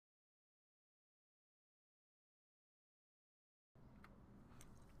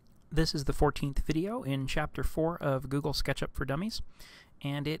This is the 14th video in Chapter 4 of Google SketchUp for Dummies,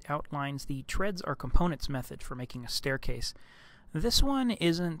 and it outlines the treads are components method for making a staircase. This one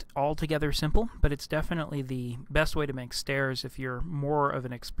isn't altogether simple, but it's definitely the best way to make stairs if you're more of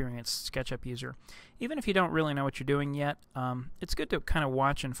an experienced SketchUp user. Even if you don't really know what you're doing yet, it's good to kind of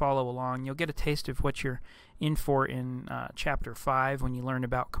watch and follow along. You'll get a taste of what you're in for in Chapter 5 when you learn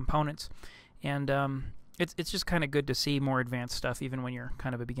about components. And it's just kind of good to see more advanced stuff even when you're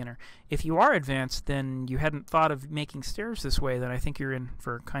kind of a beginner. If you are advanced, then you hadn't thought of making stairs this way, then I think you're in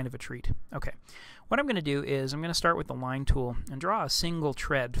for kind of a treat. Okay, what I'm going to do is I'm going to start with the line tool and draw a single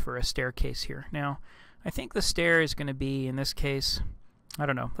tread for a staircase here. Now, I think the stair is going to be, in this case, I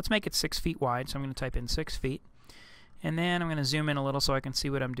don't know, let's make it 6 feet wide, so I'm going to type in 6 feet. And then I'm going to zoom in a little so I can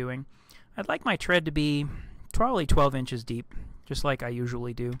see what I'm doing. I'd like my tread to be probably 12 inches deep, just like I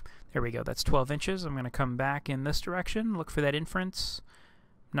usually do. There we go, that's 12 inches. I'm going to come back in this direction, look for that inference.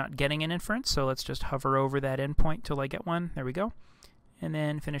 Not getting an inference, so let's just hover over that endpoint till I get one. There we go. And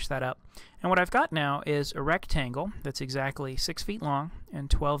then finish that up. And what I've got now is a rectangle that's exactly 6 feet long and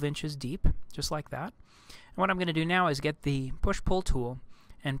 12 inches deep, just like that. And what I'm going to do now is get the push-pull tool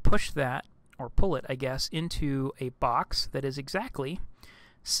and push that, or pull it, I guess, into a box that is exactly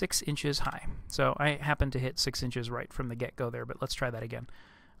 6 inches high. So I happen to hit 6 inches right from the get-go there, but let's try that again.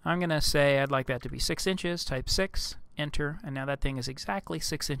 I'm going to say I'd like that to be 6 inches, type 6, enter, and now that thing is exactly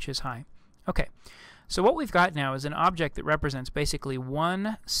 6 inches high. Okay, so what we've got now is an object that represents basically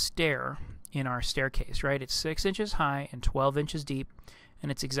one stair in our staircase, right? It's 6 inches high and 12 inches deep,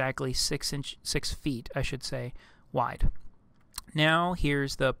 and it's exactly 6 feet, I should say, wide. Now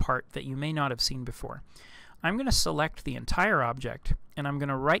here's the part that you may not have seen before. I'm going to select the entire object, and I'm going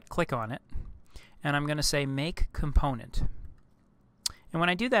to right-click on it, and I'm going to say Make Component. And when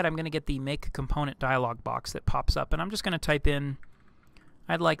I do that, I'm going to get the Make Component dialog box that pops up, and I'm just going to type in,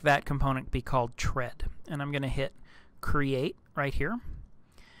 I'd like that component to be called Tread, and I'm going to hit Create right here.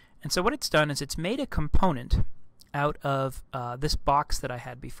 And so what it's done is it's made a component out of this box that I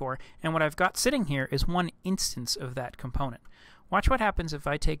had before, and what I've got sitting here is one instance of that component. Watch what happens if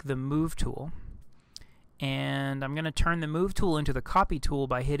I take the Move tool, and I'm going to turn the Move tool into the Copy tool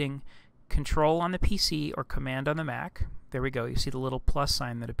by hitting Control on the PC or Command on the Mac. There we go. You see the little plus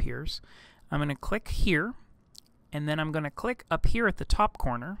sign that appears. I'm going to click here, and then I'm going to click up here at the top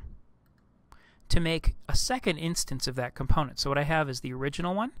corner to make a second instance of that component. So what I have is the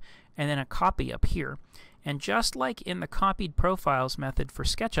original one, and then a copy up here. And just like in the Copied Profiles method for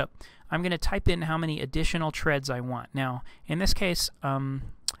SketchUp, I'm going to type in how many additional treads I want. Now, in this case, it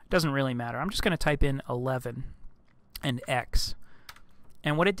doesn't really matter. I'm just going to type in 11 and X.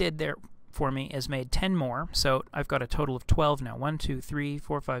 And what it did there for me is made 10 more, so I've got a total of 12 now. 1, 2, 3,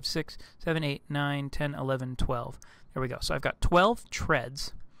 4, 5, 6, 7, 8, 9, 10, 11, 12. There we go. So I've got 12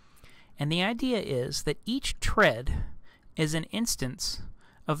 treads, and the idea is that each tread is an instance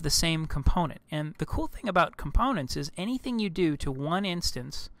of the same component. And the cool thing about components is anything you do to one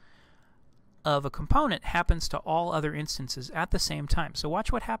instance of a component happens to all other instances at the same time. So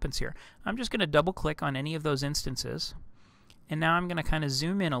watch what happens here. I'm just going to double click on any of those instances, and now I'm going to kind of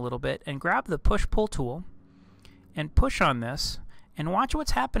zoom in a little bit and grab the push-pull tool and push on this, and watch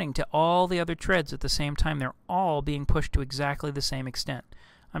what's happening to all the other treads at the same time. They're all being pushed to exactly the same extent.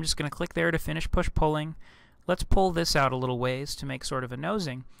 I'm just going to click there to finish push-pulling. Let's pull this out a little ways to make sort of a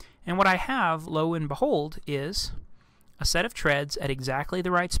nosing. And what I have, lo and behold, is a set of treads at exactly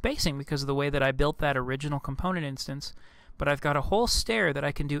the right spacing because of the way that I built that original component instance. But I've got a whole stair that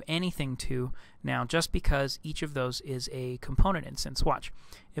I can do anything to now just because each of those is a component instance. Watch.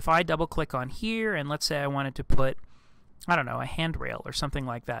 If I double click on here and let's say I wanted to put, I don't know, a handrail or something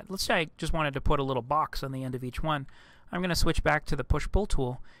like that. Let's say I just wanted to put a little box on the end of each one. I'm going to switch back to the push-pull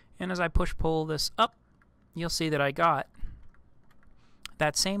tool, and as I push-pull this up, you'll see that I got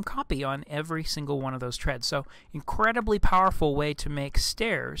that same copy on every single one of those treads. So incredibly powerful way to make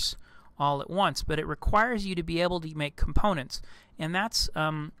stairs all at once, but it requires you to be able to make components, and that's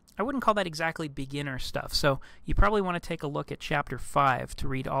I wouldn't call that exactly beginner stuff, so you probably want to take a look at Chapter 5 to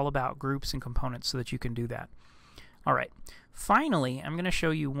read all about groups and components so that you can do that. Alright, finally I'm going to show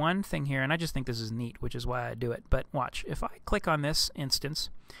you one thing here, and I just think this is neat, which is why I do it, but watch. If I click on this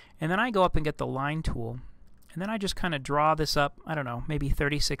instance, and then I go up and get the line tool, and then I just kind of draw this up, I don't know, maybe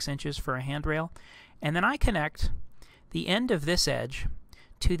 36 inches for a handrail, and then I connect the end of this edge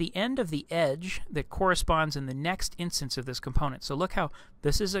to the end of the edge that corresponds in the next instance of this component. So look how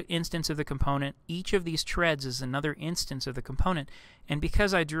this is an instance of the component. Each of these treads is another instance of the component. And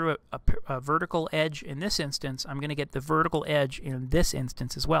because I drew a vertical edge in this instance, I'm going to get the vertical edge in this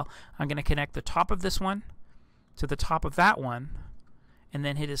instance as well. I'm going to connect the top of this one to the top of that one, and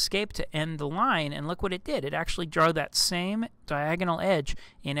then hit escape to end the line, and look what it did. It actually drew that same diagonal edge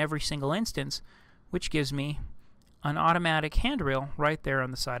in every single instance, which gives me an automatic handrail right there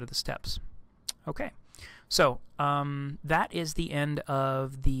on the side of the steps. Okay, so that is the end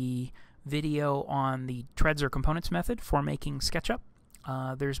of the video on the treads or components method for making SketchUp.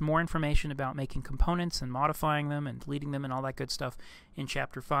 There's more information about making components and modifying them and deleting them and all that good stuff in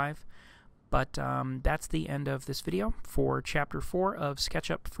Chapter 5. But that's the end of this video for Chapter 4 of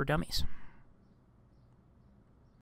SketchUp for Dummies.